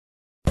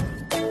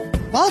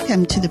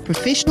Welcome to the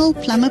Professional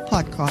Plumber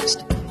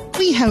Podcast.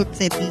 We hope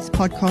that these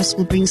podcasts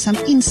will bring some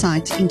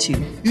insight into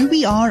who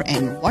we are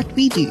and what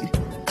we do.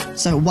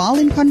 So while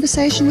in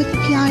conversation with the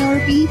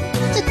PIRB,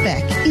 sit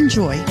back,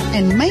 enjoy,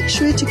 and make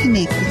sure to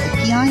connect with the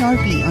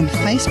PIRB on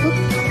Facebook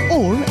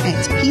or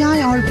at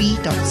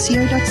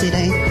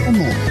pirb.co.za for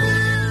more.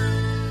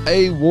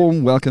 A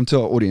warm welcome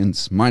to our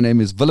audience. My name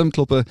is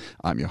Plumber.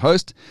 I'm your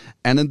host,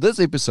 and in this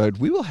episode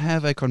we will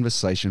have a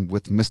conversation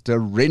with Mr.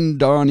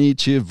 Rendani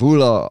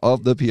Chivula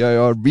of the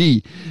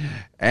PIRB,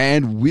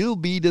 and we'll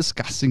be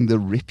discussing the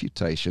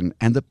reputation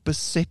and the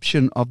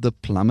perception of the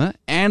plumber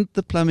and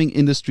the plumbing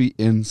industry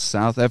in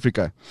South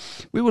Africa.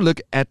 We will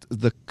look at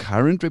the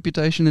current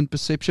reputation and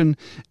perception,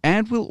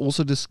 and we'll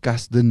also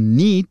discuss the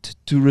need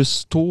to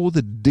restore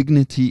the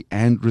dignity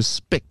and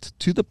respect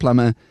to the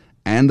plumber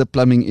and the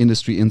plumbing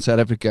industry in South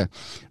Africa.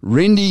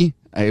 Rendy,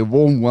 a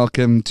warm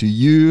welcome to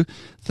you.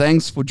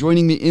 Thanks for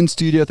joining me in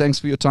studio. Thanks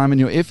for your time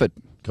and your effort.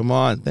 Come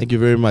on. Thank you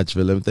very much,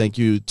 Willem. Thank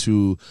you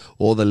to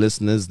all the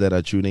listeners that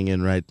are tuning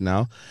in right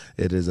now.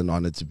 It is an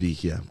honor to be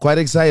here. I'm quite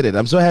excited.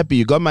 I'm so happy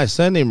you got my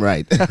surname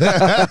right. Mr.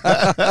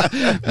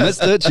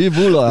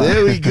 Chivula.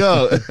 There we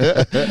go.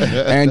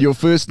 And your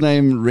first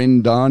name,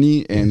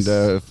 Rendani, and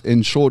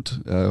in short,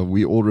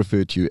 we all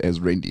refer to you as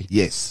Rendy.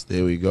 Yes,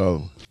 there we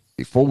go.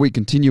 Before we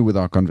continue with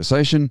our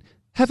conversation,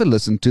 have a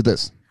listen to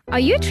this.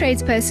 Are you a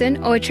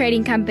tradesperson or a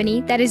trading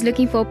company that is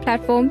looking for a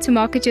platform to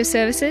market your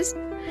services?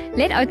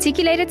 Let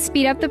Articulated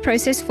speed up the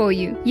process for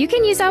you. You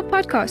can use our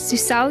podcast to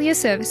sell your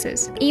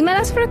services. Email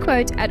us for a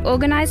quote at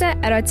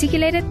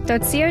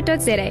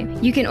organizer@articulated.co.za.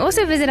 You can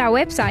also visit our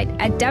website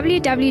at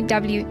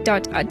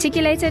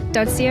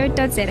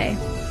www.articulated.co.za.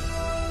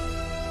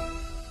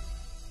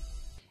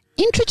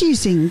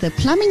 Introducing the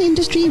Plumbing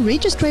Industry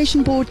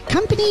Registration Board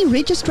Company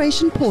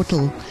Registration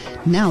Portal.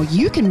 Now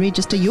you can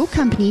register your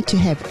company to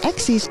have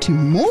access to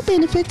more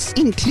benefits,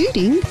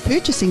 including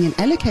purchasing and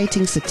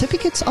allocating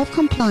certificates of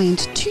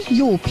compliance to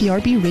your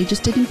PRB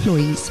registered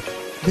employees.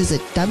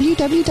 Visit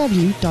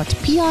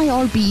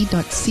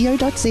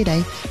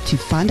www.pirb.co.za to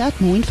find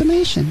out more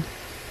information.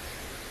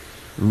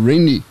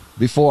 Rendy,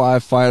 before I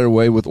fire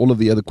away with all of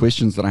the other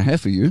questions that I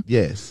have for you,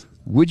 Yes.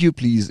 would you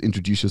please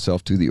introduce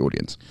yourself to the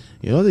audience?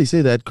 You know, they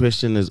say that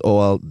question is,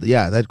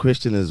 that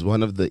question is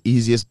one of the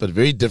easiest but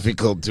very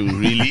difficult to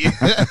really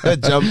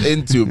jump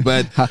into.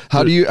 But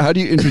How do you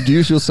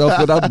introduce yourself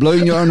without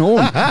blowing your own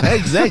horn?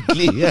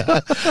 Exactly,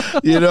 yeah.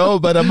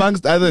 But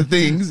amongst other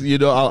things,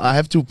 I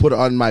have to put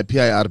on my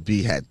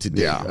PIRB hat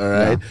today, all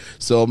right? Yeah.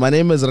 So my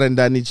name is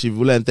Rendani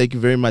Chivula, and thank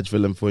you very much,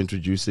 Willem, for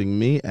introducing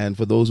me. And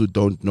for those who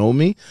don't know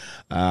me,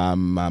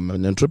 I'm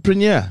an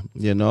entrepreneur,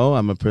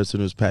 I'm a person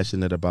who's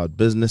passionate about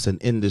business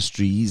and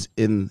industries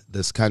in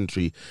this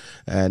country.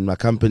 And my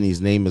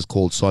company's name is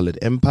called Solid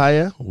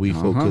Empire. We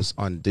focus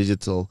on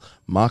digital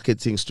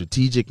marketing,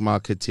 strategic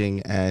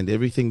marketing, and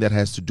everything that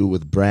has to do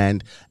with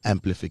brand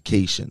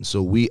amplification.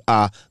 So we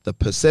are the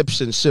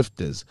perception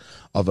shifters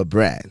of a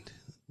brand,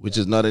 which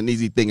is not an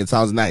easy thing. It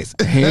sounds nice.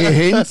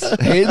 Hence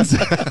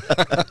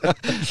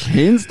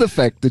the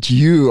fact that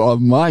you are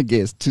my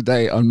guest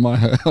today on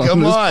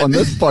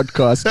this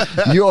podcast.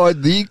 You are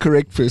the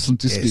correct person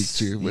to speak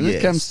to. When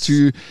it comes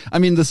to,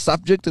 the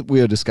subject that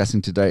we are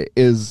discussing today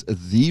is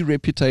the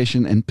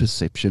reputation and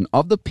perception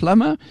of the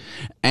plumber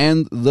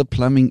and the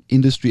plumbing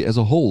industry as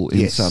a whole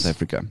in South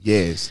Africa.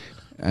 Yes.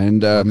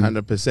 And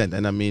 100%.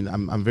 And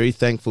I'm very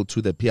thankful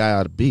to the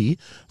PIRB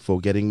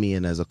for getting me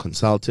in as a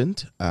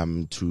consultant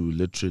to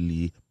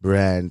literally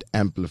brand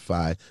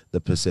amplify the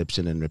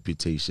perception and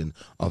reputation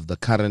of the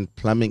current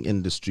plumbing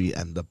industry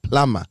and the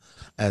plumber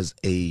as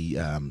a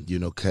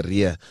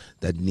career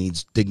that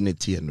needs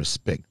dignity and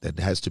respect that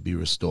has to be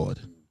restored.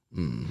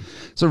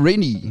 So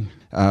Rendy,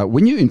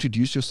 when you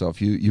introduced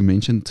yourself, you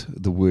mentioned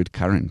the word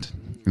current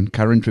and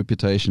current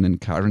reputation and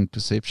current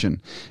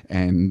perception.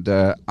 And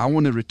I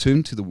want to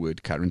return to the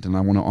word current, and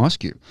I want to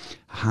ask you,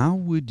 how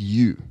would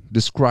you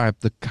describe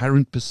the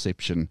current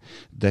perception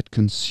that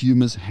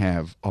consumers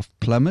have of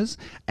plumbers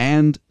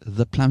and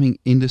the plumbing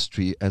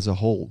industry as a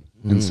whole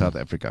in South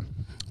Africa?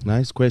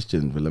 Nice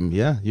question, Willem.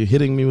 Yeah, you're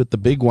hitting me with the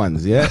big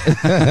ones, yeah?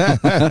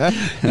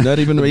 Not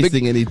even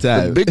wasting any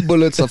time. The big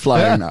bullets are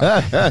flying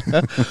now.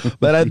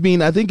 But I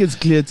think it's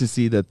clear to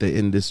see that the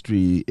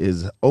industry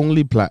is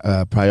only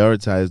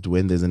prioritized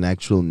when there's an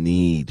actual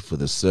need for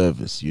the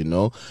service,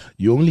 You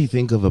only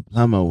think of a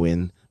plumber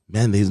when,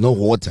 there's no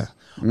water.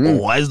 Oh,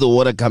 why is the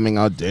water coming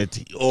out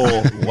dirty?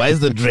 Oh, why is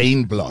the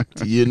drain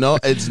blocked?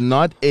 It's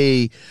not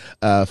a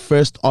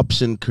first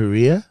option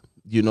career.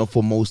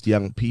 For most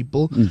young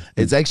people,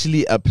 it's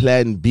actually a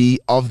plan B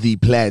of the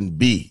plan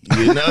B,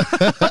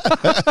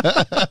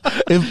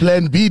 If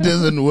plan B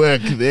doesn't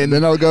work, then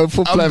I'll go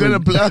for plumbing.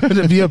 I'm going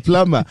to be a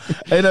plumber.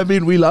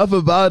 And we laugh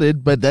about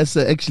it, but that's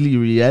actually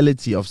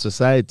reality of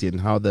society and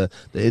how the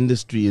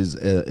industry is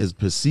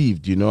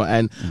perceived,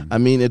 And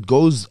it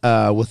goes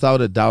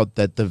without a doubt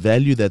that the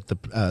value that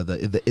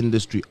the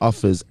industry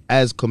offers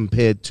as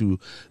compared to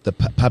the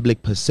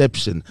public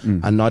perception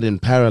are not in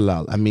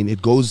parallel.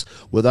 It goes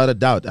without a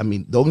doubt.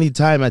 mean, the only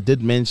time I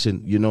did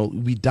mention,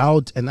 we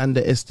doubt and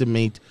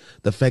underestimate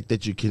the fact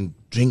that you can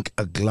drink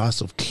a glass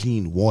of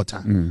clean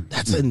water.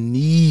 That's a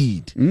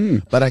need.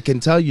 But I can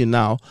tell you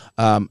now,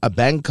 a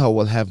banker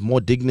will have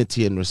more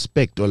dignity and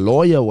respect. A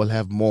lawyer will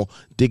have more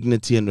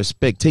dignity and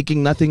respect,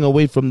 taking nothing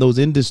away from those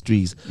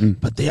industries.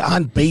 But they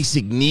aren't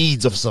basic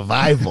needs of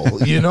survival,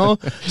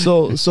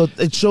 So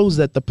it shows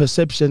that the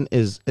perception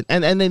is,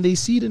 and then they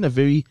see it in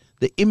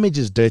the image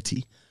is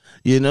dirty.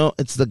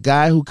 It's the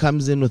guy who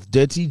comes in with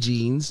dirty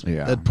jeans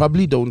that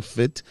probably don't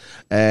fit,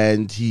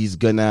 and he's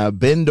gonna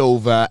bend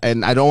over,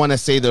 and I don't want to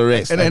say the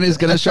rest. And then he's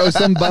gonna show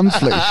some bum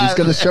flesh. He's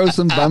gonna show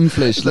some bum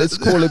flesh. Let's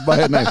call it by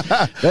a name.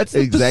 That's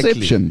the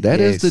perception.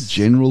 That is the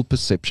general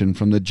perception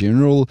from the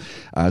general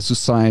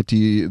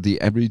society,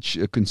 the average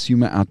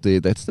consumer out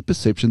there. That's the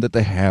perception that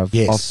they have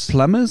of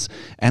plumbers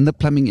and the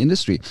plumbing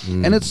industry.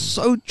 And it's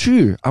so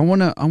true. I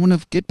wanna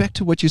get back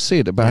to what you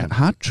said about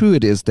how true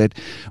it is that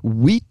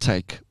we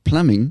take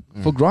plumbing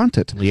for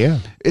granted.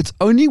 It's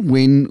only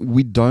when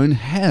we don't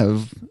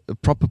have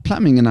proper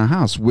plumbing in our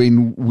house,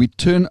 when we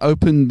turn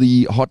open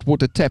the hot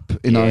water tap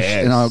in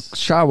our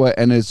shower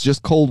and it's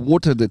just cold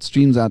water that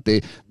streams out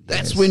there.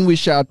 That's when we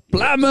shout,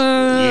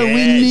 "Plumber,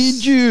 we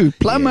need you!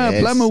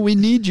 Plumber, we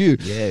need you!"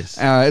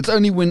 It's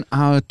only when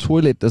our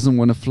toilet doesn't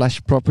want to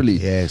flush properly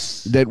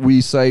that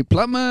we say,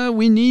 "Plumber,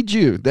 we need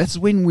you." That's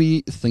when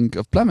we think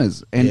of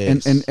plumbers.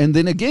 And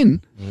then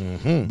again,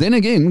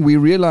 we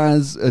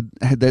realize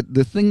that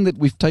the thing that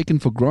we've taken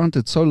for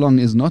granted so long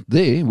is not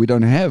there. We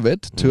don't have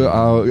it to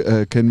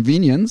our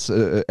convenience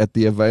at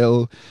the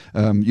avail,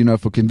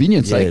 for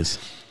convenience sake.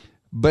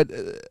 But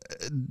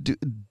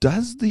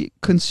does the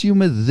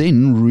consumer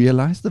then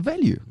realize the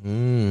value?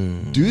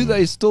 Do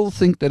they still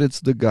think that it's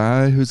the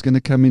guy who's going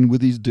to come in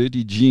with his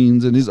dirty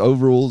jeans and his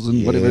overalls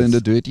and whatever, and the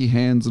dirty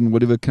hands and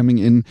whatever coming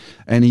in,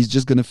 and he's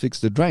just going to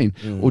fix the drain?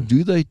 Or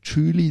do they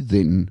truly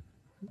then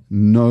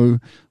know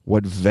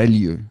what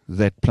value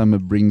that plumber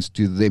brings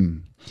to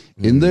them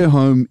in their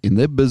home, in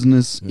their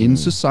business, in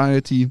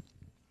society?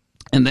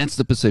 And that's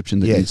the perception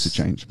that needs to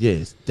change.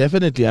 Yes,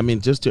 definitely. I mean,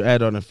 just to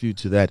add on a few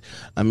to that,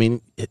 I mean,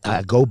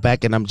 I go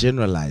back and I'm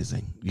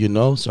generalizing,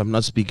 so I'm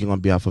not speaking on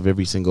behalf of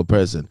every single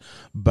person.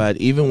 But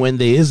even when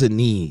there is a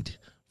need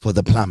for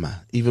the plumber,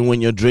 even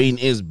when your drain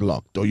is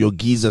blocked or your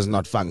geyser's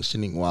not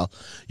functioning well,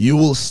 you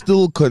will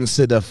still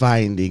consider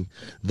finding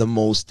the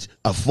most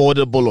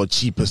affordable or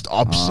cheapest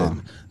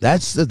option.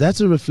 That's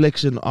a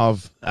reflection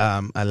of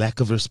a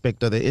lack of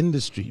respect of the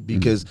industry,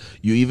 because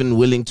you're even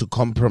willing to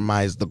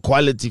compromise the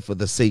quality for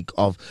the sake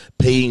of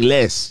paying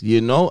less,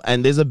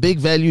 and there's a big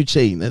value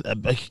chain,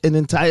 an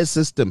entire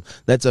system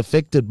that's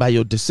affected by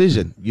your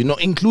decision,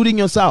 including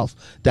yourself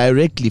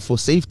directly for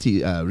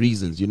safety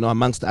reasons,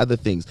 amongst other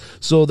things.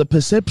 So the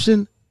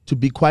perception, to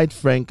be quite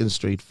frank and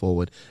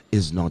straightforward,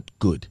 is not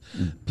good.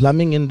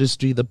 Plumbing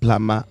industry, the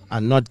plumber,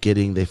 are not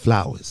getting their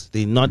flowers.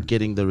 They're not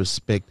getting the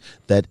respect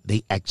that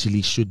they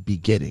actually should be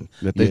getting.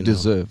 That they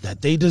deserve.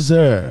 That they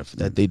deserve.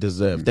 That they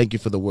deserve. Thank you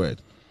for the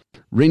word.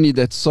 Rennie,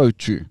 that's so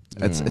true.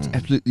 It's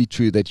absolutely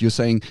true that you're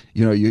saying,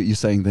 you're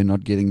saying they're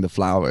not getting the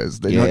flowers.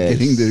 They're not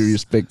getting the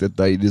respect that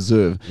they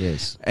deserve.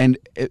 Yes. And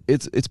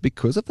it's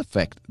because of the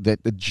fact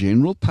that the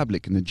general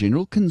public and the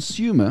general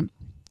consumer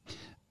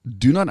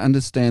do not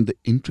understand the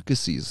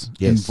intricacies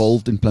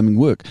involved in plumbing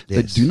work.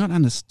 They do not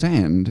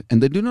understand,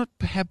 and they do not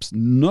perhaps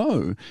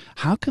know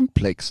how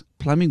complex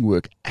plumbing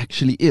work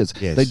actually is.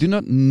 They do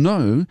not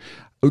know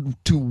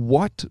to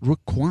what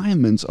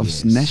requirements of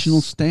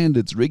national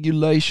standards,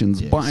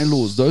 regulations,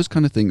 bylaws, those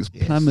kind of things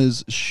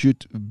plumbers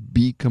should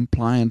be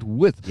compliant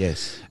with.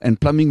 And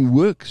plumbing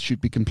work should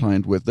be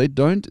compliant with. They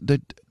don't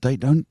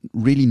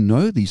really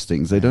know these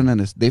things. They don't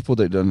therefore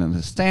they don't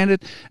understand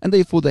it, and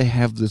therefore they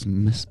have this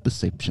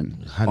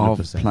misperception 100%.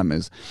 Of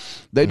plumbers.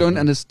 They don't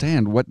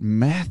understand what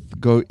math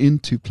go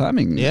into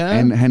plumbing,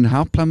 and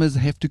how plumbers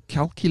have to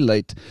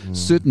calculate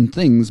certain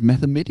things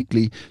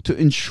mathematically to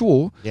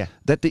ensure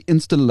that the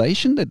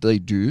installation that they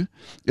do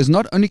is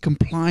not only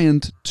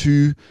compliant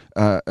to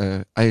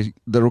the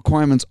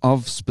requirements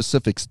of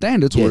specific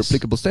standards or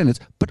applicable standards,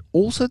 but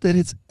also that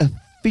it's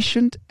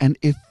efficient and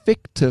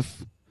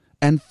effective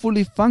and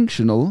fully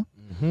functional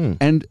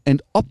and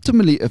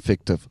optimally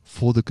effective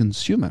for the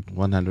consumer.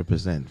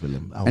 100%,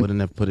 Willem. I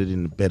wouldn't have put it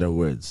in better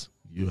words.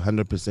 You're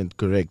 100%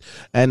 correct.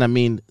 And I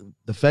mean,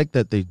 the fact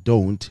that they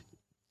don't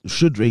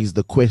should raise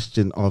the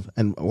question of,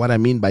 and what I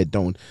mean by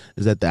don't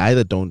is that they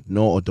either don't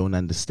know or don't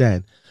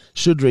understand,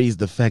 should raise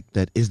the fact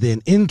that, is there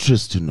an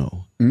interest to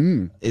know?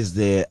 Is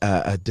there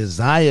a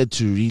desire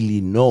to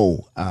really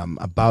know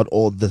about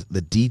all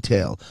the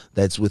detail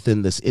that's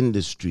within this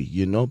industry,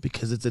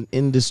 because it's an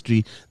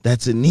industry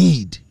that's a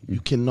need.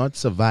 You cannot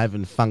survive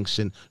and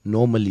function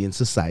normally in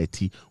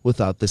society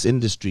without this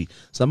industry.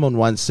 Someone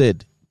once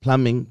said,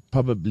 plumbing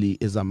probably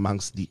is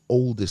amongst the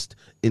oldest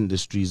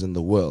industries in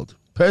the world.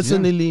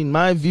 Personally, in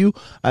my view,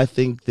 I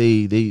think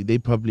they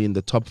probably in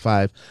the top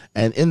 5,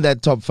 and in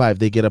that top 5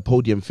 they get a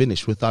podium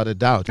finish without a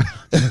doubt.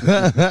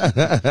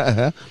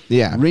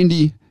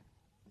 Randy,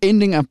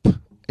 ending up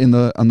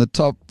on the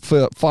top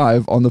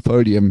 5 on the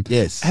podium.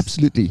 Yes.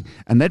 Absolutely.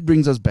 And that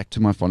brings us back to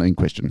my following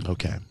question.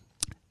 Okay.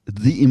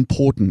 The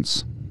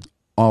importance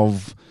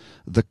of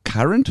the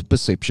current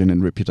perception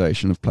and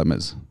reputation of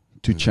plumbers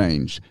to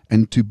change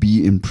and to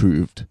be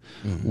improved.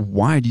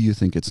 Why do you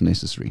think it's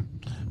necessary?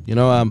 You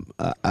know,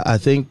 I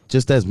think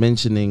just as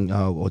mentioning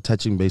or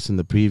touching base in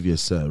the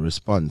previous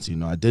response, you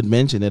know, I did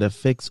mention it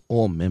affects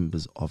all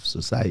members of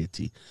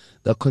society.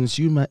 The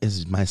consumer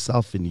is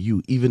myself and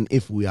you, even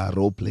if we are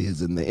role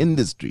players in the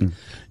industry.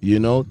 You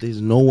know,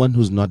 there's no one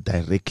who's not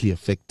directly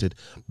affected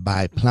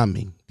by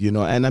plumbing, you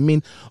know. And I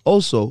mean,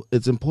 also,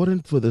 it's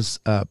important for this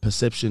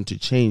perception to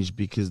change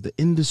because the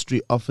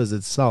industry offers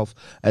itself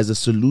as a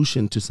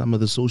solution to some of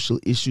the social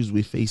issues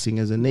we're facing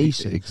as a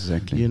nation.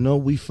 Exactly. You know,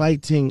 we're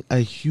fighting a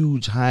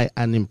huge high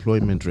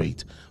unemployment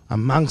rate,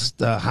 amongst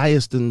the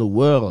highest in the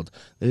world.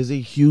 There's a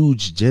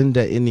huge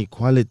gender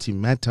inequality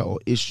matter or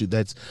issue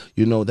that's,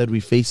 you know, that we're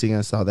facing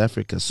in South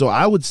Africa. So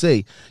I would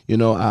say, you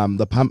know,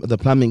 the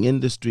plumbing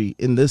industry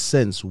in this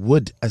sense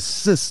would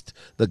assist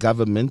the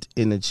government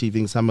in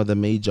achieving some of the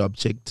major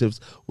objectives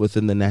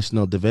within the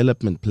National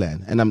Development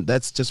Plan. And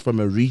that's just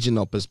from a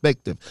regional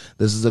perspective.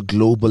 This is a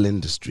global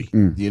industry,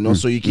 you know,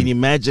 so you can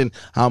imagine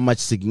how much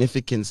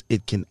significance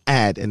it can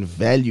add and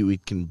value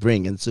it can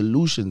bring and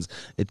solutions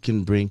it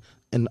can bring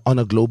and on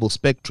a global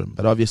spectrum.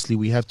 But obviously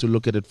we have to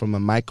look at it from a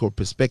micro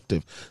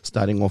perspective,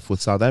 starting off with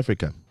South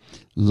Africa.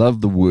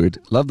 Love the word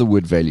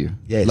value.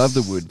 Yes. Love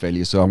the word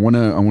value. So I want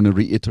to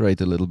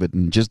reiterate a little bit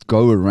and just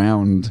go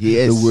around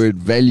the word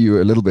value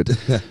a little bit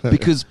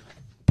because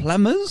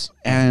plumbers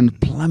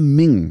and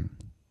plumbing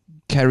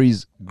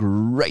carries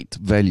great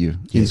value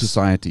in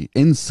society,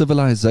 in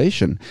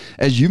civilization.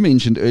 As you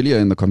mentioned earlier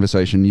in the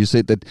conversation, you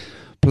said that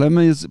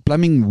plumbing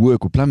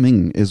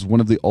is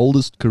one of the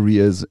oldest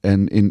careers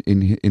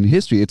in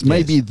history. It's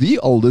maybe the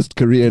oldest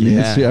career in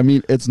history. I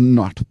mean, it's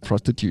not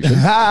prostitution.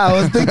 I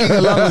was thinking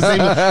along the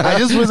same. I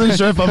just wasn't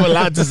sure if I'm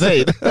allowed to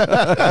say it.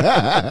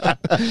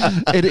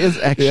 It is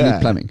actually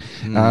plumbing.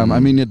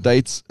 I mean, it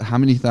dates how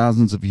many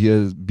thousands of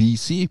years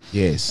BC?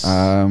 Yes.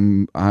 I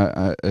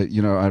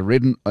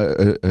read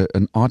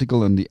an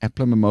article in the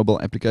Plumber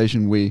mobile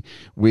application where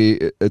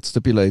it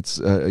stipulates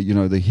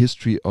the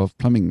history of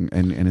plumbing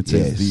and it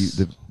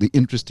says the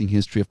interesting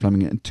history of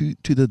plumbing and to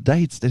the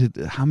dates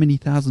how many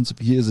thousands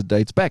of years it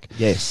dates back.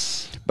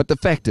 Yes. But the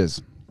fact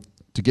is,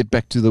 to get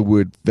back to the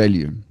word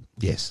value.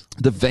 Yes.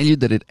 The value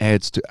that it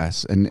adds to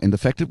us and the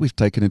fact that we've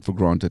taken it for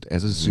granted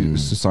as a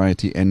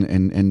society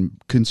and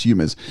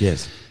consumers.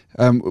 Yes.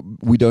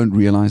 We don't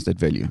realize that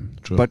value.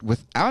 True. But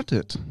without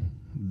it,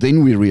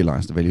 then we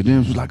realize the value.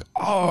 Then it was like,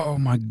 oh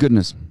my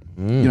goodness,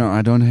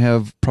 I don't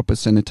have proper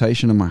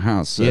sanitation in my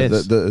house.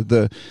 Yes.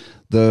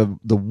 The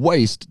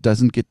waste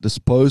doesn't get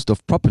disposed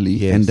of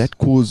properly, and that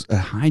causes a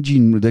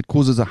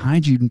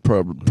hygiene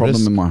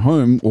problem in my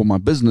home or my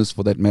business,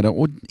 for that matter,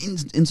 or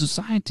in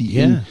society,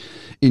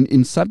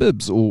 in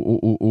suburbs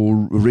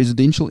or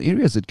residential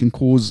areas. It can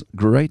cause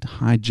great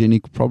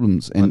hygienic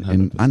problems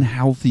and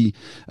unhealthy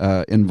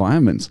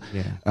environments.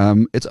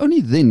 It's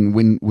only then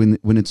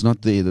when it's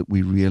not there that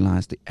we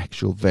realize the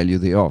actual value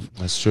thereof.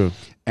 That's true.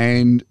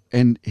 And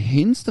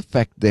hence the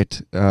fact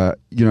that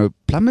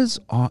plumbers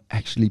are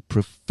actually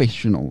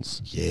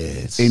professionals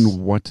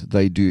in what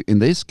they do, in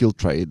their skilled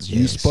trades.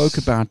 You spoke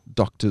about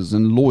doctors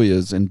and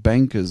lawyers and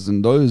bankers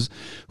and those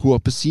who are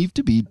perceived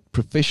to be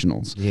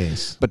professionals.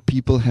 Yes. But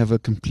people have a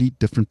complete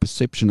different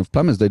perception of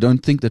plumbers. They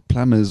don't think that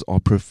plumbers are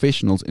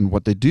professionals in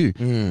what they do.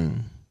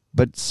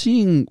 But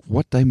seeing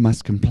what they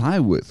must comply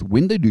with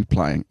when they do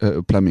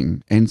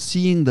plumbing and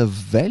seeing the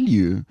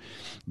value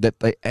that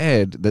they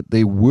add, that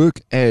their work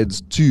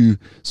adds to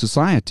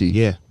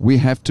society, we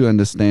have to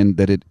understand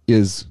that it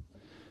is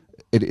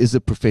a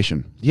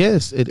profession.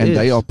 Yes, it is. And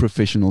they are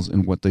professionals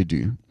in what they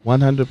do.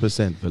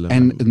 100%, Willem.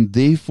 And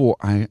therefore,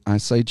 I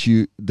say to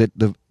you that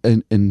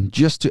and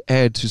just to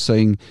add to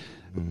saying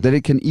that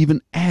it can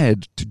even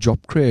add to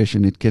job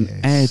creation, it can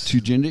add to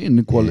gender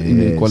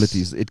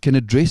inequalities, it can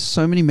address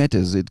so many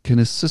matters, it can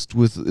assist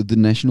with the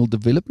National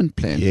Development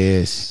Plan,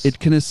 it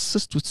can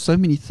assist with so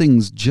many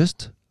things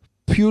just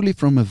purely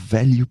from a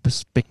value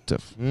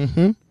perspective.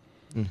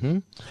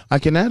 I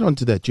can add on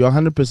to that. You're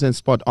 100%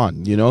 spot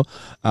on.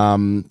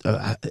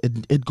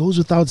 It goes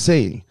without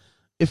saying,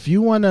 if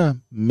you want to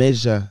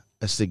measure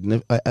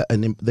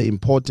the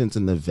importance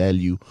and the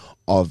value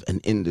of an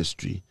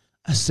industry,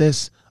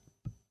 assess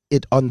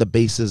it on the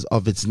basis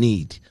of its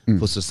need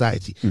for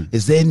society.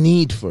 Is there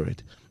need for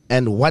it?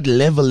 And what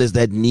level is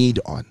that need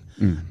on?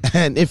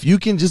 And if you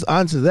can just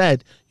answer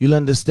that, you'll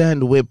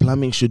understand where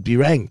plumbing should be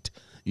ranked.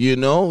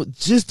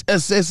 Just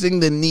assessing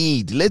the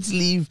need. Let's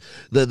leave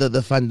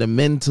the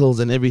fundamentals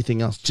and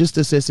everything else. Just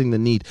assessing the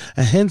need.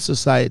 And hence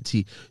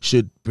society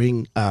should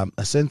bring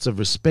a sense of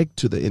respect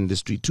to the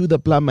industry, to the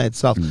plumber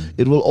itself.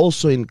 It will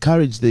also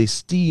encourage the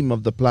esteem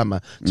of the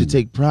plumber to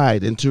take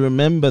pride and to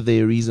remember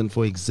their reason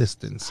for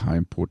existence. How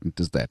important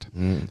is that?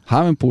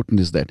 How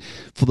important is that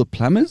for the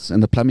plumbers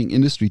and the plumbing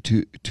industry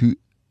to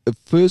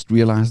first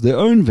realize their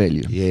own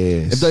value.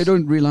 Yes. If they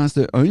don't realize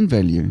their own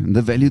value and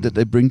the value that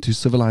they bring to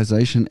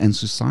civilization and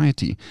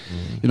society,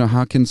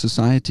 how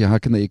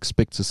can they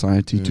expect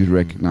society to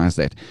recognize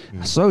that?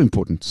 So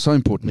important.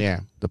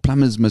 Yeah. The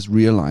plumbers must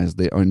realize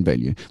their own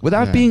value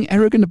without being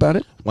arrogant about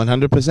it.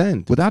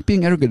 100%. Without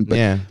being arrogant.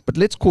 But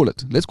let's call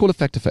it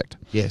fact to fact.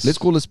 Yes. Let's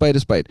call a spade a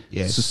spade.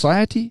 Yes.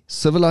 Society,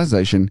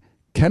 civilization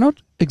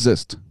cannot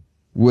exist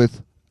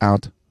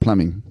without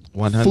plumbing.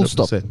 100%. Full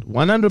stop.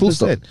 100%. Full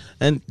stop.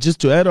 And just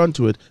to add on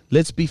to it,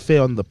 let's be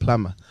fair on the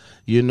plumber.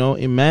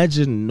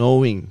 Imagine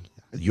knowing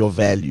your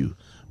value,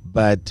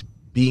 but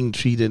being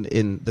treated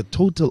in the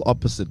total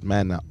opposite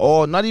manner,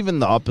 or not even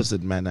the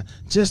opposite manner,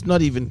 just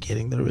not even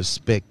getting the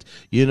respect,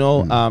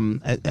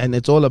 and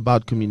it's all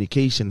about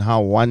communication, how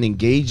one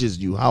engages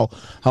you, how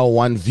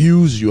one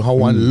views you, how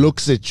one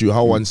looks at you,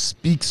 how one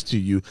speaks to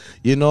you,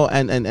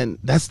 and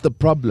that's the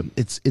problem.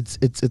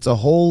 It's a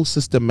whole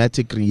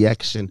systematic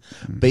reaction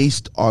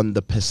based on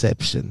the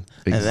perception.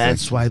 Exactly. And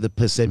that's why the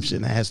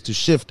perception has to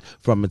shift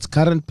from its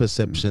current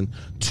perception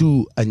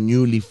to a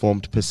newly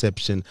formed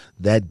perception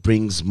that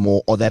brings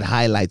more, or that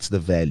highlights the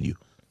value.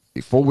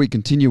 Before we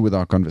continue with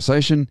our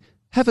conversation,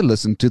 have a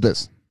listen to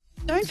this.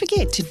 Don't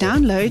forget to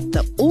download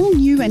the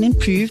all-new and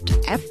improved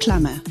App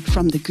Plumber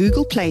from the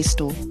Google Play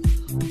Store.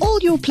 All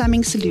your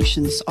plumbing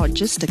solutions are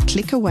just a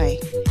click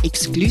away,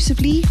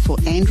 exclusively for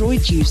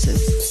Android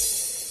users.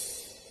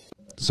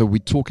 So we're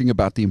talking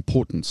about the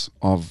importance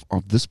of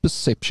this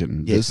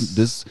perception, Yes.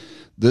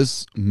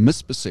 this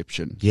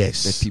misperception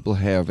Yes. that people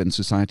have and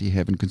society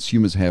have and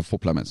consumers have for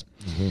plumbers.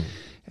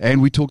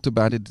 And we talked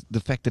about it, the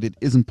fact that it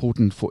is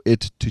important for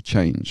it to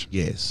change.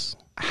 Yes.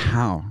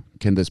 How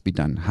can this be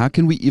done? How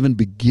can we even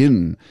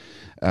begin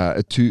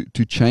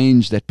to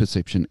change that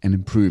perception and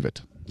improve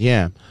it?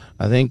 Yeah,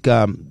 I think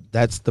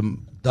that's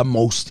the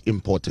most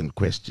important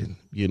question.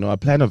 A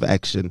plan of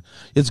action.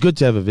 It's good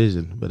to have a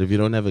vision, but if you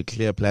don't have a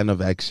clear plan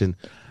of action,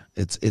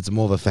 it's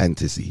more of a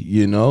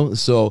fantasy,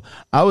 So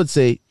I would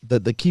say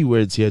that the key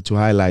words here to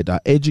highlight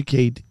are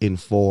educate,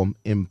 inform,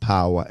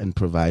 empower, and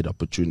provide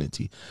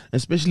opportunity.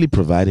 Especially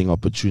providing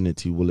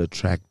opportunity will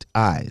attract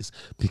eyes,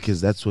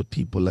 because that's what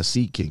people are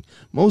seeking.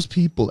 Most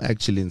people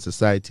actually in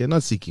society are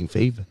not seeking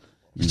favor.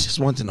 They just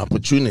want an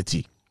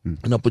opportunity.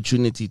 An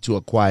opportunity to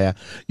acquire,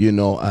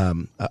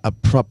 a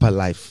proper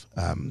life,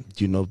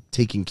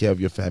 taking care of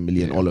your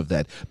family and all of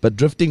that. But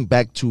drifting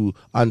back to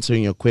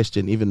answering your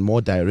question even more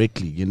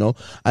directly,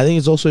 I think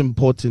it's also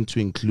important to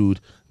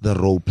include the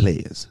role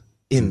players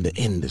in the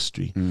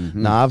industry.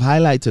 Now, I've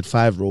highlighted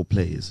 5 role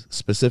players,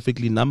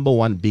 specifically number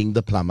 1 being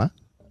the plumber.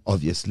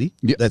 Obviously,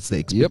 that's the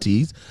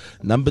expertise.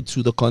 Number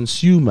 2, the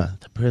consumer,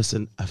 the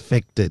person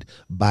affected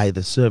by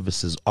the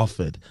services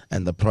offered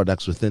and the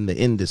products within the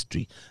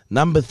industry.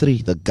 Number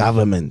 3, the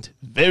government,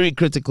 very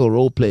critical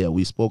role player.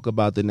 We spoke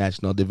about the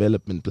National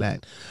Development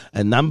Plan.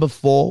 And number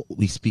 4,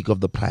 we speak of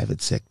the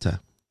private sector,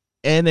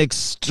 an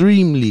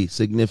extremely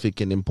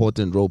significant,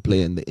 important role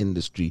player in the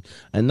industry.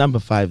 And number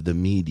 5, the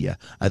media.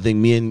 I think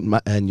me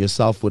and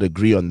yourself would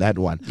agree on that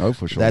one. Oh,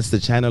 for sure. That's the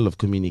channel of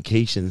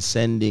communication,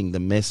 sending the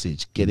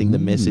message, getting the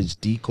message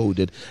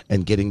decoded,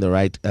 and getting the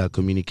right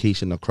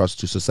communication across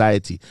to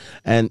society.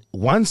 And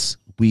once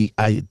we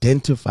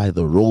identify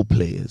the role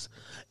players,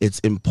 it's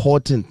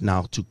important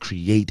now to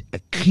create a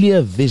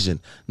clear vision.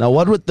 Now,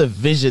 what would the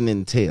vision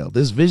entail?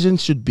 This vision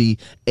should be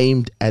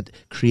aimed at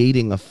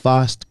creating a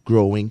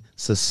fast-growing,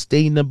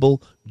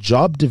 sustainable,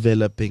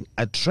 job-developing,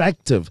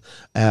 attractive,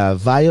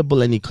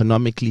 viable, and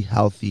economically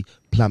healthy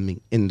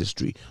plumbing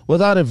industry.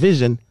 Without a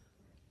vision,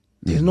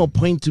 there's no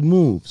point to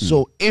move.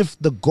 So if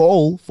the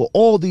goal for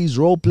all these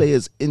role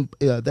players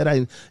that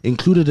are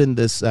included in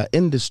this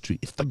industry,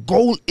 if the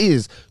goal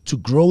is to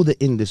grow the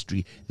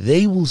industry,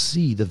 they will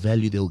see the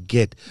value they'll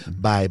get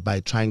by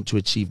trying to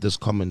achieve this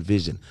common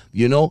vision,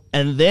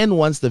 And then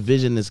once the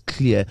vision is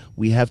clear,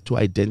 we have to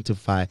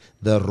identify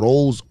the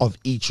roles of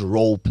each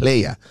role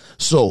player.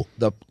 So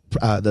the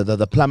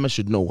plumber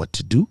should know what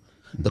to do.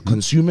 The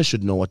consumer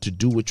should know what to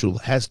do, which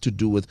has to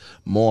do with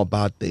more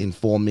about the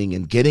informing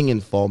and getting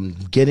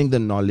informed, getting the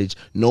knowledge,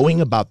 knowing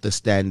about the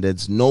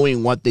standards,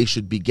 knowing what they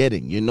should be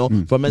getting,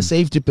 from a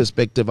safety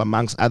perspective,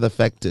 amongst other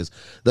factors.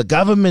 The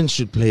government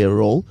should play a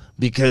role,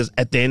 because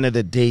at the end of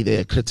the day,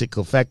 they're a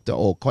critical factor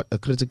or a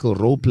critical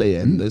role player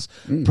in this.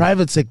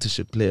 Private sector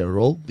should play a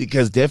role,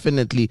 because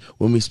definitely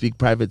when we speak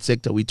private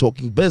sector, we're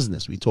talking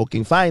business, we're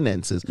talking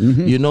finances.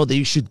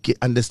 They should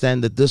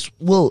understand that this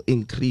will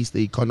increase the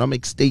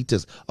economic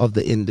status of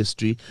the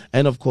industry.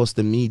 And of course,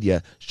 the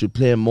media should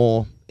play a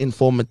more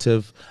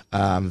informative,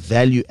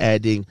 value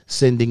adding,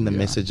 sending the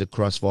message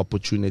across for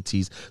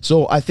opportunities.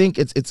 So I think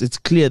it's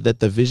clear that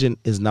the vision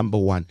is number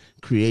 1.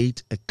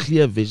 Create a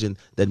clear vision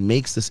that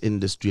makes this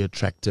industry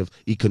attractive,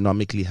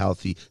 economically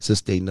healthy,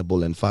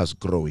 sustainable, and fast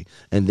growing,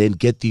 and then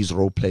get these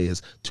role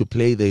players to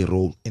play their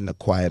role in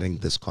acquiring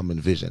this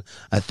common vision.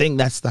 I think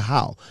that's the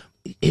how.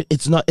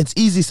 It's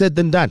easy said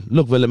than done.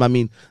 Look, Willem, I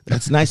mean,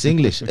 that's nice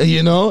English,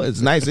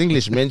 it's nice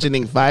English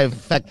mentioning 5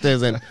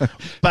 factors,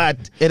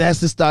 but it has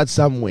to start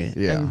somewhere.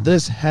 Yeah. And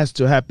this has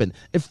to happen.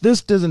 If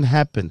this doesn't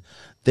happen,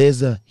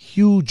 there's a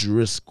huge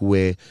risk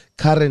where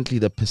currently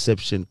the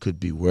perception could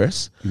be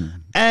worse,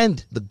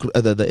 and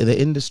the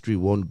industry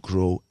won't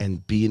grow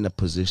and be in a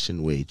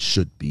position where it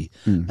should be.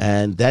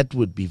 And that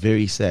would be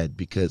very sad,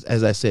 because,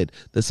 as I said,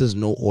 this is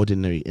no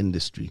ordinary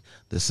industry.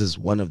 This is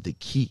one of the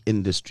key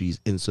industries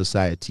in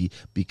society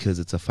because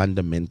it's a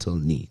fundamental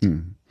need.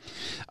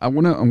 I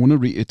want to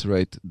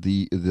reiterate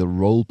the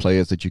role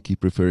players that you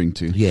keep referring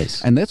to.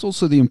 Yes. And that's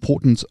also the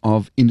importance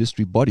of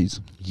industry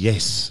bodies.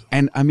 Yes.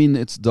 And I mean,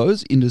 it's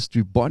those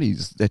industry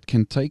bodies that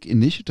can take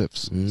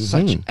initiatives,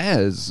 such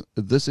as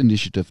this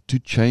initiative, to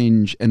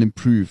change and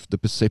improve the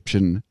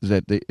perception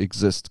that they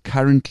exist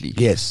currently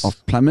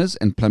of plumbers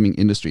and plumbing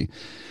industry.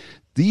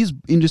 These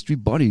industry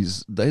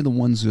bodies, they're the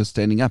ones who are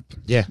standing up.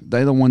 Yeah.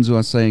 They're the ones who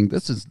are saying,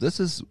 this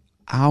is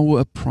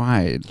our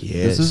pride.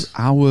 Yes. This is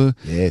our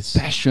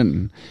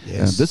passion.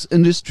 This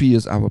industry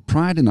is our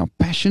pride and our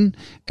passion,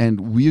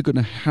 and we're going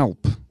to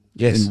help.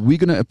 Yes. And we're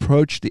going to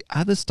approach the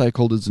other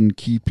stakeholders and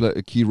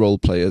key role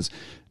players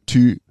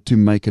to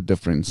make a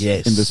difference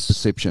in this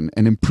perception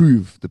and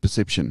improve the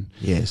perception.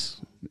 Yes.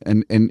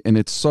 And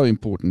it's so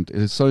important. It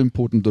is so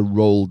important, the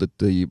role that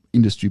the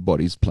industry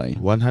bodies play.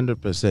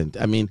 100%.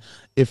 I mean,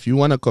 if you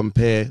want to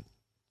compare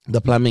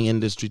the plumbing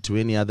industry to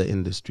any other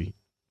industry,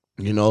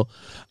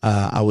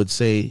 I would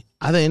say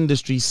other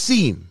industries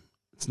seem,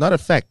 it's not a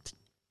fact,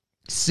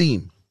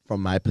 seem,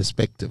 from my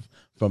perspective,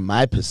 from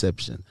my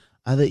perception,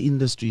 other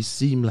industries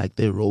seem like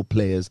their role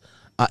players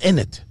are in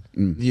it.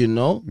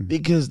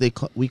 Because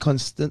we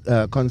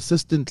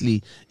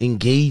consistently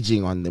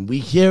engaging on them.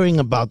 We're hearing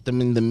about them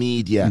in the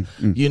media.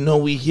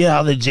 We hear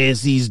how the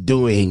JSE is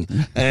doing,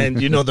 and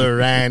the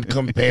rand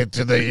compared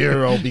to the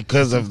euro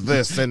because of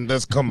this and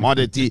this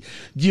commodity.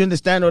 Do you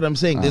understand what I'm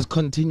saying? There's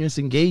continuous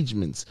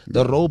engagements.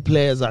 The role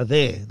players are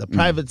there. The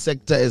private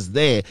sector is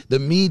there. The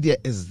media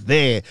is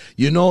there.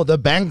 The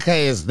banker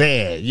is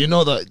there.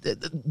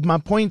 My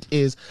point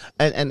is,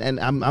 and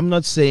I'm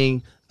not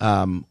saying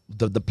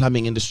the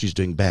plumbing industry is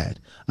doing bad.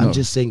 I'm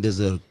just saying there's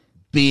a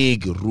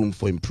big room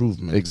for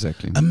improvement.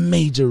 Exactly. A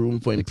major room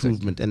for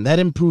improvement. And that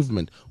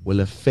improvement will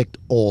affect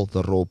all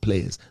the role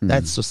players.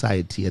 That's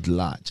society at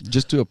large.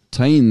 Just to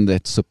obtain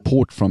that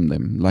support from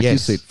them, like you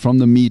said, from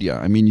the media.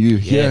 I mean, you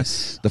hear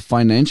the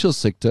financial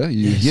sector,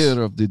 you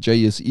hear of the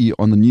JSE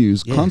on the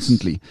news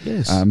constantly.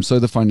 So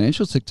the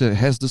financial sector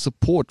has the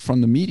support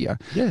from the media.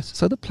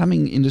 So the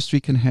plumbing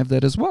industry can have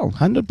that as well.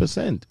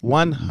 100%.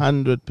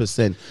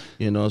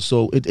 100%.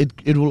 So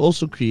it will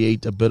also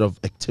create a bit of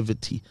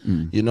activity,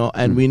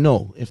 and we know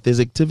if there's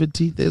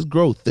activity, there's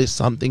growth, there's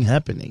something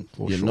happening,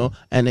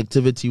 and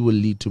activity will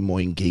lead to more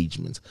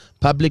engagements.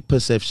 Public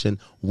perception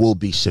will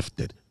be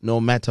shifted no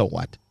matter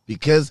what,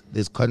 because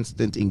there's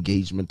constant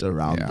engagement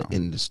around the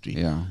industry.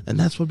 And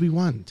that's what we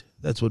want.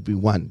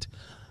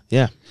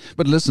 Yeah.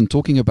 But listen,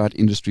 talking about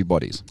industry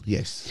bodies.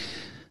 Yes.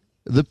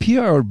 The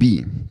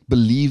PRB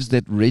believes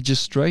that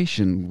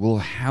registration will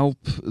help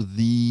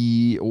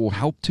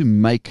to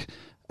make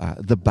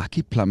the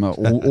bucky plumber,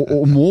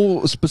 or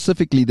more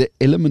specifically, the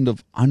element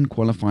of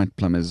unqualified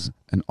plumbers,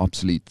 an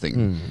obsolete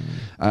thing.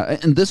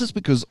 And this is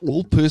because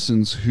all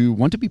persons who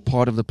want to be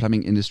part of the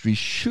plumbing industry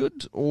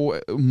should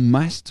or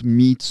must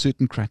meet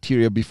certain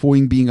criteria before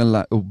being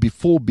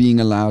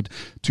allowed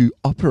to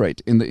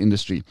operate in the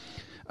industry.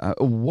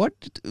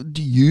 What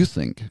do you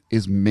think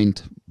is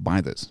meant by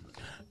this?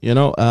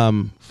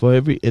 For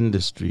every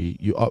industry,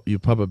 you're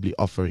probably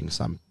offering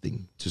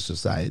something to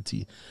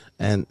society.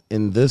 And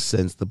in this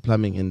sense, the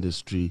plumbing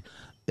industry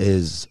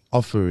is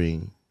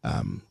offering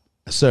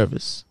a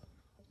service.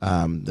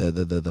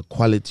 The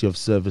quality of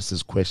service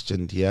is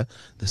questioned here.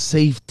 The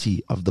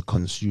safety of the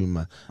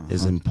consumer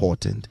is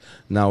important.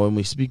 Now, when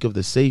we speak of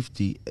the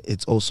safety,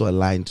 it's also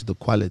aligned to the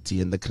quality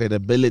and the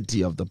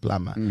credibility of the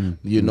plumber.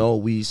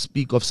 We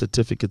speak of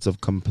certificates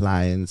of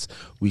compliance.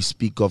 We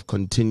speak of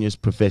continuous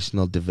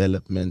professional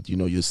development,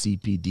 your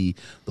CPD.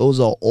 Those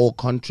are all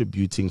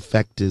contributing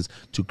factors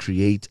to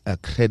create a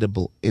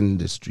credible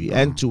industry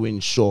and to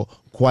ensure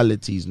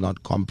quality is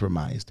not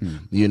compromised.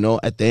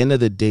 At the end of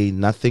the day,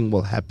 nothing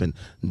will happen.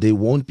 There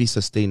won't be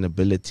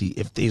sustainability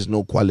if there's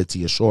no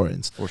quality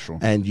assurance. For sure.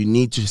 And you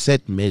need to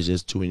set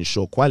measures to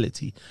ensure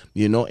quality,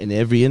 in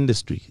every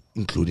industry,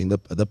 including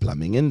the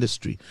plumbing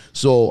industry.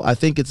 So I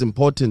think it's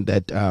important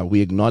that we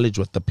acknowledge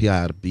what the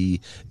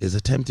PRB is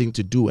attempting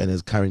to do and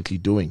is currently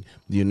doing,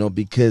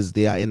 because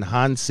they are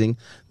enhancing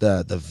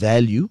the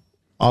value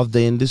of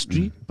the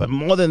industry, but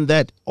more than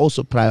that,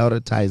 also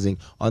prioritizing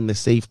on the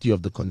safety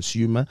of the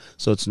consumer.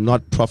 So it's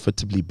not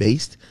profitably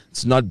based.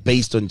 It's not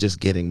based on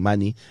just getting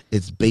money.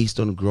 It's based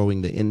on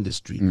growing the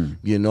industry,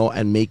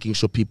 and making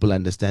sure people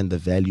understand the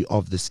value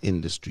of this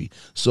industry.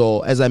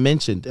 So as I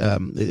mentioned,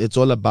 it's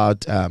all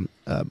about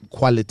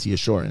quality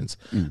assurance.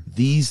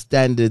 These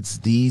standards,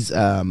 these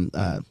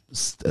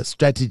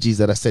strategies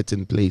that are set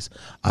in place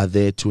are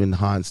there to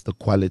enhance the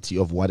quality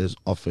of what is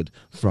offered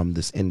from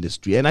this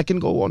industry. And I can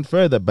go on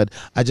further, but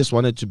I just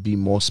wanted to be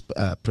more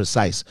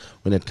precise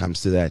when it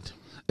comes to that.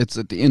 It's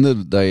at the end of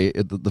the day,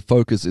 the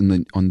focus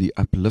on the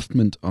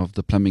upliftment of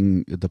the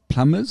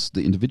plumbers,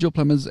 the individual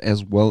plumbers,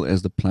 as well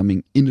as the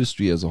plumbing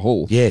industry as a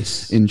whole.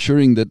 Yes.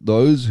 Ensuring that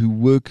those who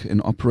work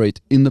and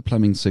operate in the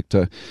plumbing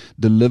sector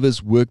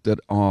delivers work that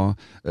are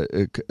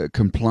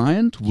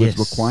compliant with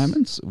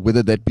requirements,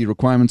 whether that be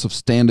requirements of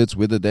standards,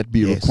 whether that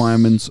be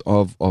requirements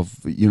of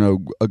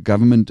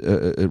government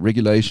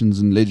regulations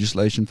and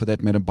legislation, for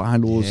that matter,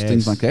 bylaws,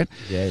 things like that.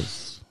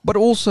 Yes. But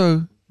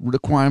also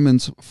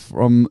requirements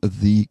from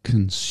the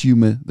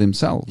consumer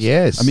themselves.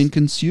 Yes. I mean,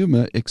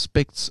 consumer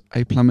expects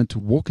a plumber to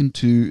walk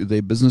into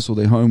their business or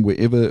their home,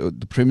 wherever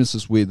the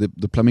premises where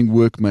the plumbing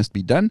work must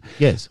be done,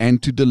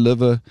 and to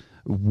deliver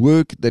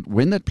work that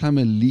when that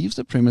plumber leaves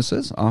the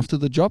premises after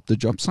the job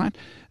site,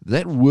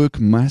 that work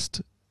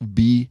must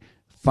be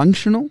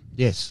functional.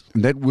 Yes.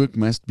 And that work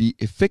must be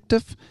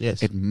effective.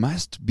 Yes. It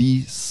must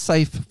be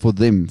safe for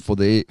them, for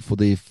their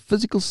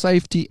physical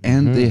safety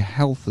and their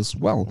health as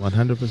well.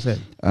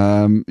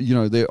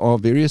 100%. There are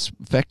various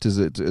factors.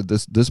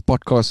 This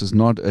podcast is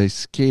not a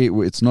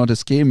scare. It's not a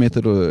scare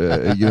method, or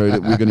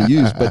that we're going to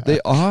use. But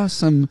there are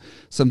some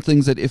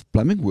things that if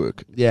plumbing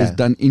work is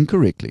done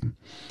incorrectly,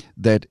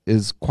 that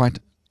is quite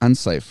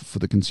unsafe for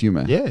the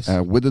consumer. Yes.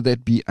 Whether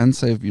that be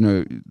unsafe,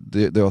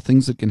 there are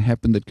things that can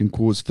happen that can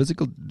cause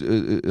physical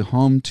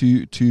harm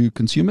to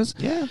consumers.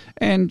 Yeah.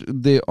 And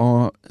there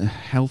are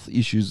health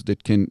issues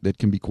that can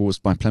be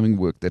caused by plumbing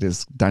work that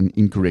is done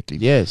incorrectly.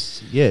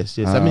 Yes.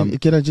 I mean,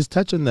 can I just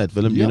touch on that,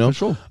 Willem? Yeah, for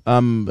sure.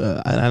 And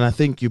I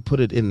think you put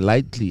it in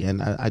lightly,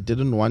 and I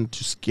didn't want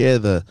to scare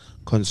the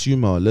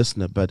consumer or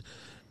listener, but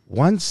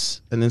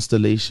once an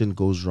installation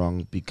goes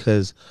wrong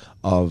because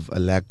of a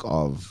lack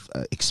of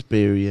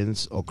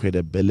experience or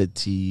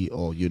credibility,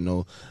 or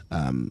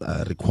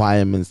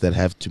requirements that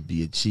have to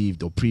be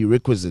achieved, or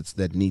prerequisites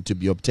that need to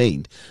be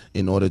obtained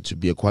in order to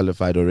be a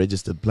qualified or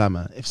registered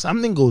plumber, if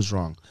something goes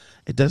wrong,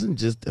 it doesn't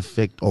just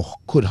affect or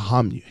could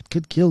harm you, it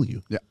could kill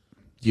you.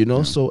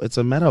 So it's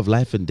a matter of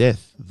life and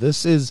death.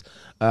 This is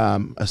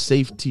a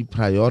safety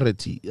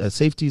priority.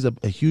 Safety is a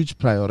huge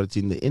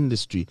priority in the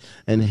industry,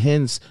 and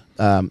hence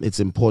it's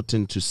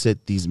important to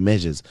set these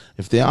measures.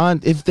 If there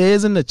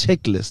isn't a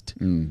checklist,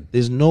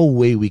 there's no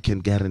way we can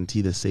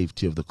guarantee the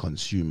safety of the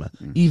consumer,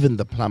 even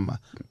the plumber.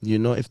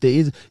 If there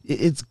is,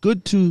 it's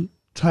good to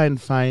try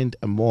and find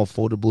a more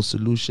affordable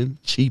solution,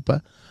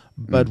 cheaper.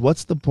 But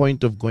what's the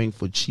point of going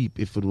for cheap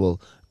if it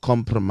will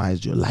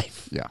compromise your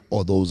life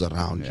or those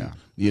around you?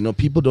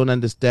 People don't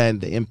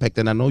understand the impact,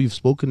 and I know you've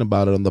spoken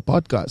about it on the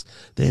podcast,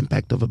 the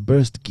impact of a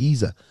burst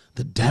geyser,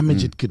 the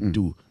damage it could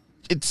do.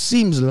 It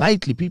seems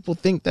lightly. People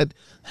think that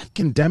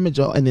can damage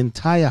an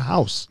entire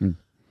house,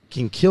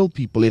 can kill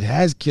people. It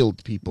has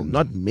killed people,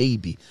 not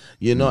maybe,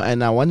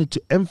 and I wanted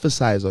to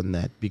emphasize on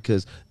that,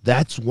 because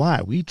that's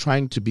why we're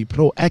trying to be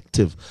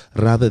proactive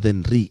rather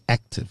than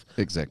reactive.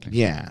 Exactly.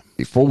 Yeah.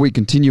 Before we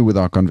continue with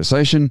our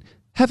conversation,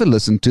 have a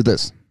listen to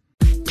this.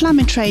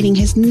 Plumber training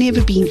has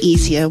never been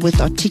easier with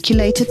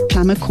articulated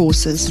plumber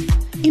courses.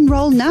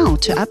 Enroll now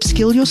to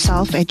upskill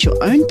yourself at your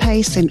own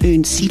pace and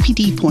earn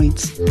CPD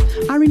points.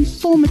 Our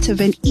informative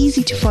and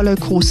easy to follow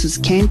courses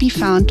can be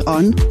found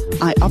on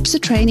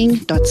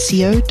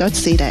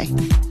iopsatraining.co.za.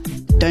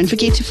 Don't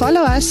forget to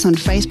follow us on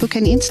Facebook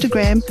and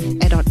Instagram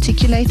at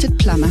Articulated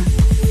Plumber.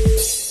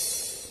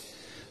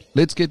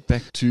 Let's get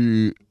back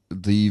to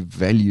the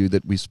value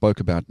that we spoke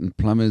about, and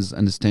plumbers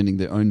understanding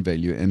their own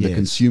value, and the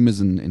consumers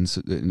in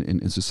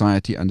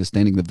society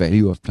understanding the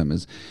value of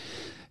plumbers.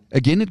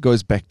 Again, it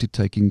goes back to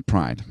taking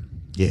pride.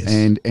 Yes.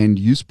 And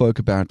you spoke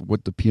about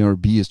what the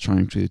PRB is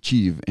trying to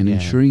achieve, and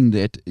ensuring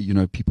that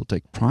people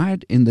take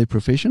pride in their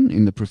profession,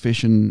 in the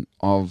profession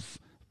of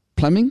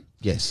plumbing.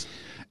 Yes.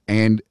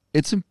 And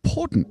it's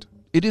important.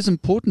 It is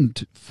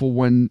important for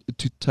one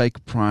to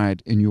take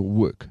pride in your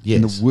work,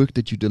 in the work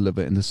that you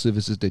deliver, and the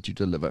services that you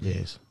deliver.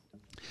 Yes.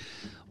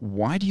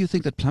 Why do you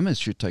think that plumbers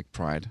should take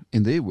pride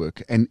in their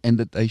work, and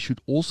that they should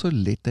also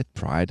let that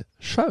pride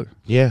show?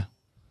 Yeah.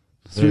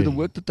 Through the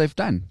work that they've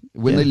done.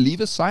 When they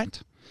leave a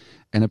site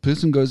and a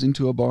person goes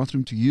into a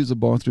bathroom to use a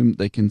bathroom,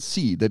 they can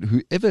see that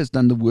whoever has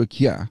done the work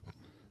here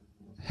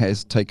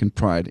has taken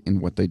pride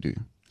in what they do.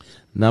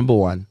 Number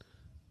one,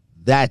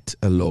 that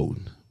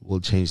alone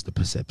will change the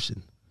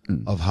perception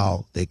of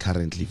how they're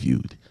currently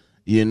viewed.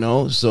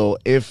 So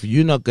if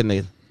you're not going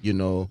to,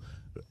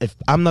 if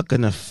I'm not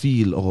going to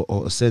feel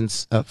or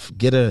sense of,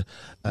 get a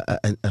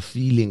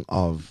feeling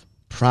of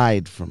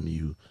pride from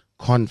you,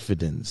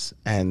 confidence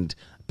and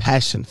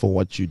passion for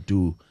what you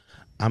do,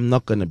 I'm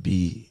not going to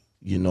be,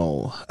 I'm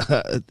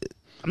not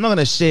going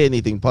to share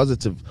anything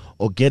positive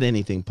or get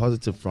anything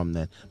positive from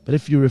that. But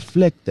if you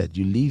reflect that,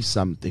 you leave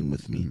something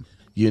with me,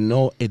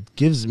 it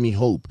gives me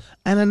hope.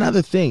 And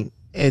another thing,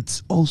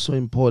 it's also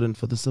important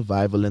for the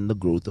survival and the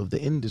growth of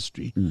the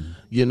industry.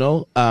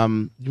 You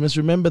must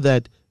remember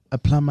that a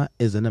plumber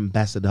is an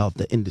ambassador of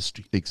the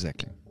industry.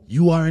 Exactly.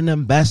 You are an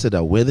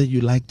ambassador, whether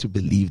you like to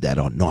believe that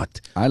or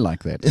not. I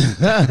like that.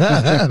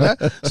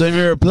 So if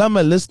you're a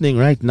plumber listening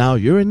right now,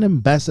 you're an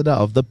ambassador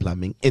of the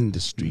plumbing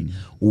industry.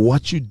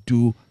 What you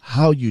do,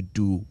 how you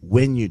do,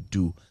 when you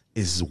do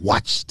is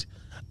watched.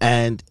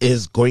 and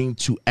is going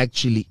to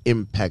actually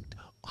impact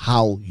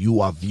how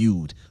you are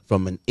viewed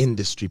from an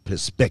industry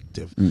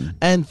perspective.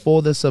 And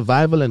for the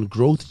survival and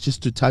growth,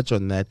 just to touch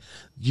on that,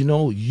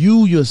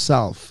 you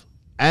yourself,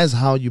 as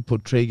how you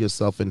portray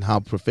yourself and how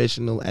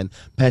professional and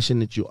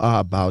passionate you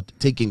are about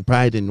taking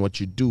pride in what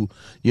you do,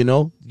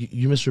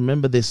 you must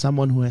remember there's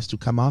someone who has to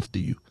come after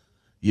you.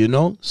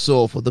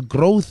 So for the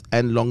growth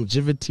and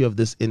longevity of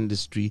this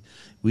industry,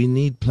 we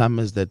need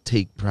plumbers that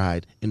take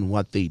pride in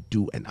what they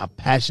do and are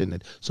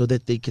passionate so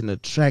that they can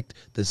attract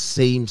the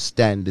same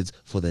standards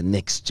for the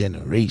next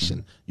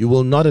generation. You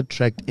will not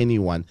attract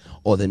anyone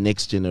or the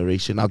next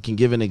generation. I can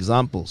give an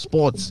example.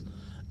 Sports.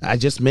 I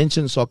just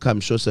mentioned soccer. I'm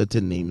sure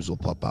certain names will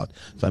pop out.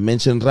 If I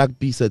mention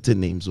rugby, certain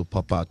names will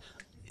pop out.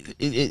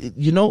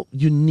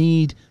 You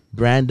need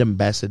brand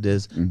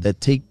ambassadors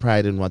that take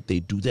pride in what they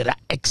do, that are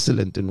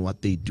excellent in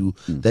what they do,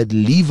 that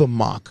leave a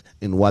mark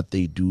in what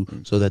they do,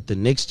 so that the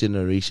next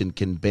generation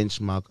can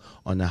benchmark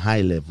on a high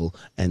level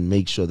and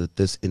make sure that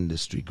this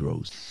industry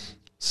grows.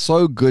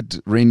 So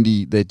good,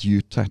 Randy, that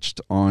you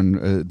touched on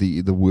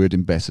the word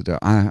ambassador.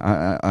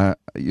 I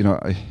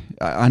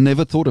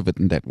never thought of it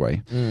in that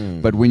way.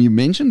 But when you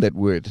mentioned that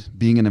word,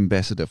 being an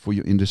ambassador for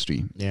your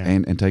industry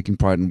and taking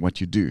pride in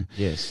what you do,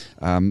 yes,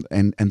 and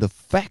the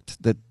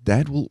fact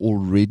that will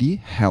already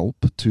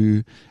help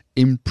to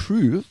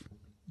improve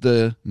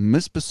the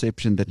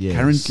misperception that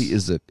currently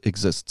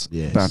exists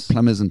about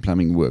plumbers and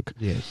plumbing work.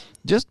 Yes.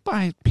 Just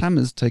by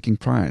plumbers taking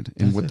pride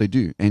in what they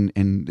do, and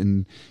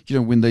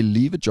when they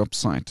leave a job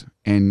site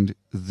and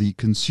the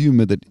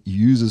consumer that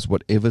uses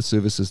whatever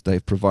services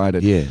they've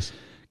provided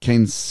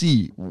can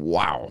see,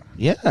 wow,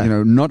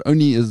 not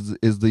only is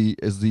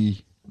the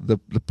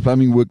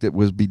plumbing work that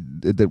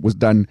was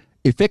done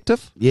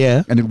effective,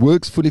 and it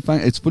works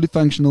it's fully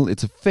functional,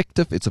 it's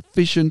effective, it's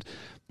efficient,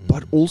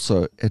 but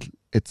also it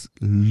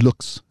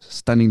looks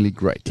stunningly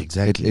great.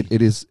 Exactly.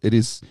 It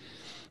is.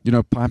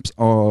 Pipes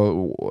are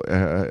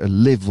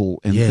level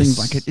and things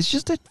like it. It's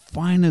just those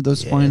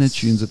finer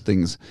tunes of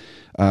things.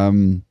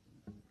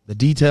 The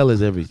detail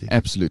is everything.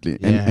 Absolutely.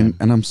 And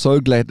I'm so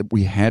glad that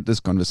we had this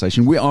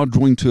conversation. We are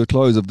drawing to a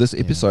close of this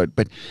episode,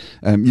 but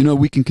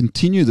we can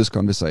continue this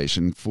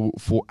conversation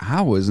for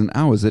hours and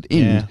hours at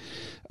end.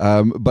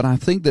 But I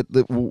think that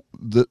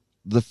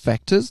the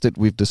factors that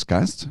we've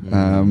discussed,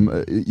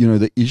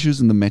 the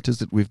issues and the matters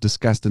that we've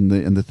discussed and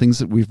the things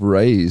that we've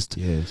raised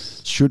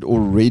should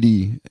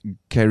already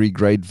carry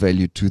great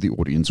value to the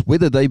audience,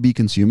 whether they be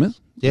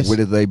consumers,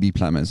 whether they be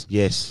plumbers.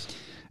 Yes.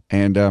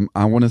 And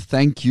I want to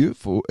thank you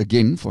for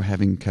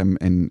having come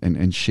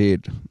and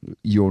shared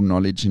your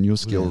knowledge and your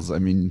skills. I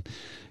mean,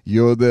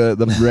 you're the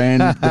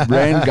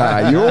brand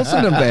guy. You're also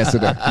an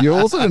ambassador. You're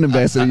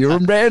a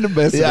brand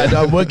ambassador. Yeah,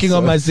 I'm working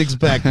on my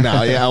six-pack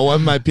now. Yeah, I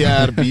want my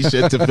PRB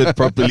shirt to fit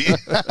properly.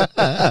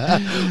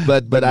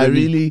 but I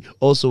really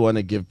also want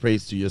to give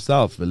praise to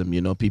yourself,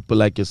 Willem. People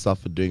like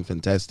yourself are doing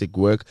fantastic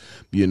work.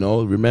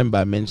 Remember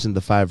I mentioned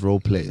the 5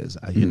 role players.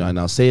 And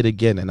I'll say it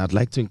again. And I'd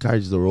like to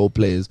encourage the role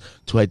players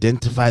to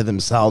identify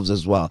themselves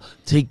as well.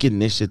 Take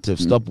initiative.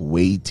 Stop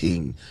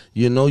waiting.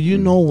 You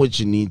know what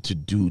you need to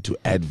do to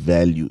add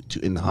value, to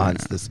enhance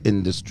this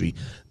industry.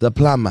 The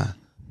plumber,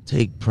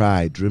 take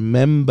pride.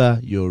 Remember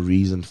your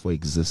reason for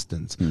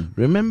existence.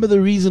 Remember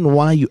the reason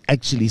why you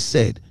actually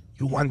said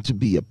you want to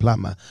be a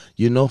plumber.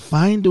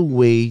 Find a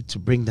way to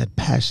bring that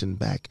passion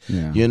back.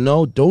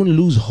 Don't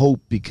lose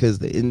hope, because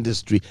the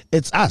industry,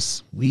 it's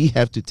us. We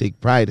have to take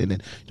pride in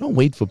it. Don't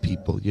wait for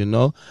people,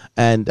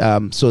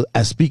 And so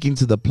as speaking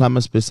to the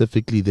plumber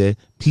specifically there,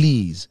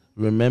 please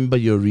remember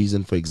your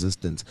reason for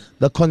existence.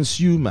 The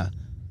consumer,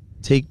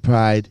 take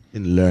pride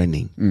in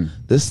learning.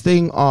 This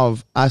thing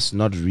of us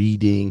not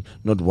reading,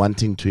 not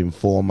wanting to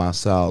inform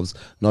ourselves,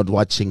 not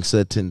watching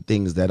certain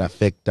things that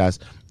affect us,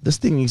 this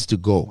thing needs to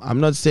go. I'm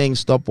not saying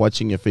stop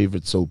watching your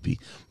favorite soapy,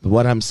 but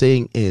what I'm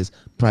saying is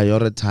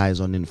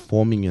prioritize on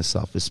informing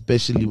yourself,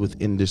 especially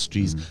with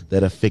industries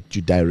that affect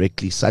you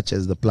directly, such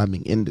as the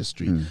plumbing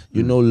industry.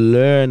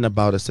 Learn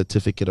about a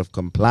certificate of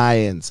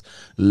compliance,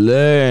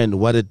 learn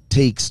what it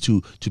takes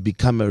to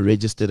become a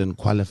registered and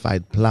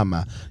qualified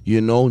plumber.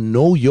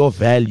 Know your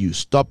value.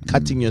 Stop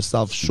cutting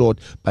yourself short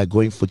by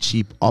going for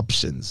cheap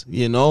options.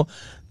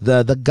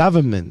 The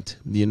government,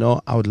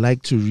 I would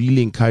like to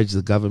really encourage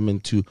the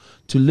government to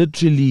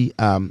literally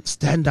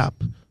stand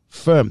up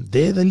firm.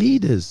 They're the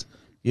leaders,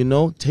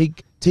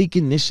 take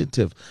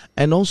initiative,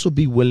 and also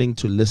be willing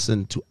to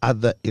listen to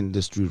other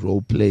industry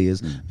role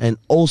players, and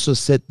also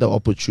set the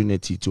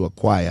opportunity to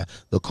acquire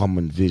the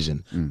common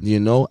vision,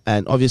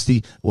 and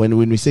obviously when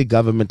we say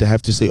government, I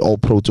have to say all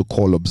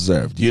protocol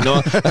observed,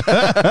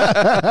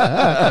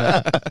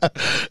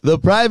 The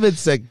private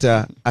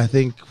sector, I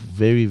think,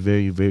 very,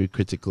 very, very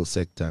critical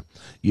sector.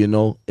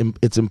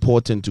 It's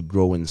important to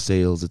grow in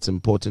sales. It's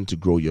important to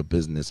grow your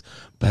business,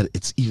 but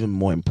it's even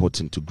more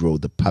important to grow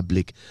the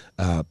public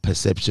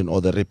perception or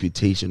the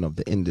reputation of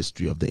the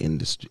industry of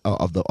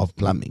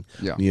plumbing.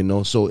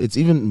 So it's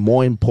even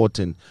more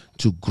important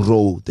to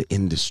grow the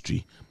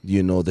industry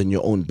than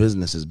your own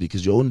businesses,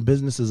 because your own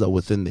businesses are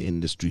within the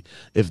industry.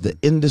 If the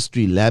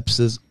industry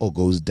lapses or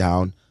goes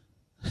down,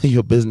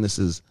 your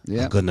businesses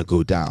Yeah. are going to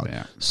go down.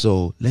 Yeah.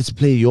 So let's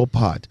play your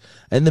part.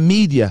 And the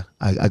media,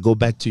 I go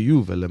back to you,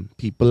 Willem,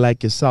 people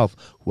like yourself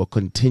who are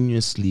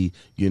continuously,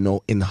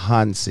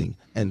 enhancing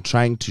and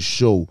trying to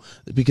show,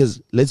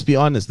 because let's be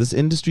honest, this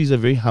industry is a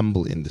very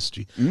humble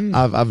industry.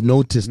 I've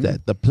noticed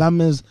that the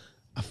plumbers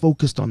are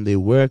focused on their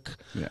work.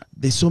 Yeah.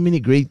 There's so many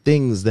great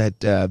things that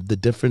the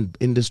different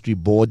industry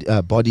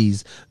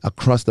bodies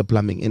across the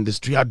plumbing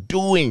industry are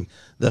doing,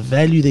 the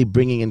value they're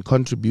bringing and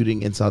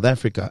contributing in South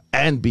Africa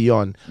and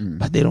beyond,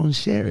 but they don't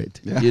share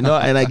it, and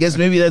I guess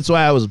maybe that's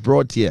why I was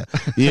brought here,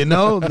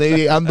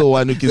 maybe I'm the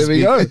one who can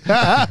speak. Go.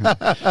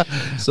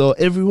 So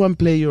everyone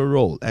play your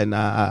role, and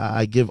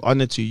I give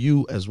honor to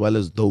you as well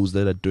as those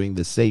that are doing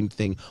the same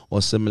thing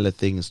or similar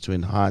things to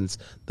enhance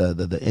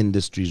the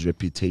industry's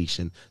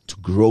reputation, to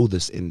grow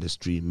this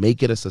industry,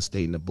 make it a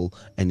sustainable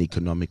and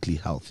economically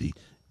healthy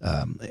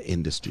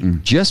industry.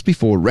 Just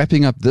before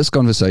wrapping up this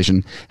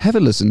conversation, have a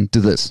listen to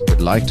this.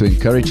 We'd like to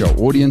encourage our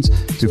audience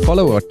to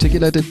follow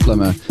Articulated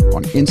Plumber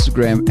on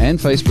Instagram and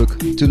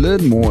Facebook to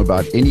learn more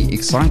about any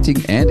exciting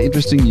and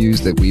interesting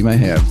news that we may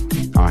have.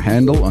 Our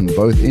handle on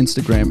both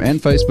Instagram and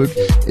Facebook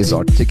is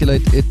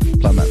Articulated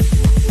Plumber.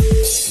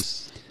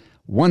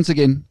 Once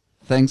again,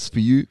 thanks for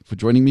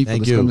joining me for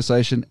this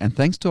conversation, and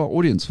thanks to our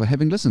audience for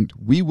having listened.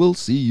 We will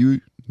see you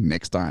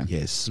next time.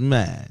 Yes,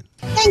 man.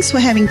 Thanks for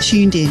having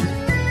tuned in.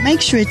 Make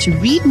sure to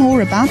read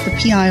more about the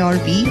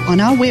PIRB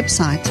on our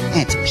website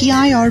at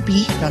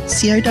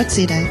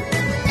pirb.co.za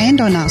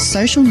and on our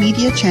social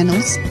media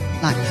channels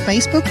like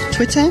Facebook,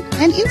 Twitter,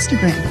 and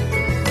Instagram.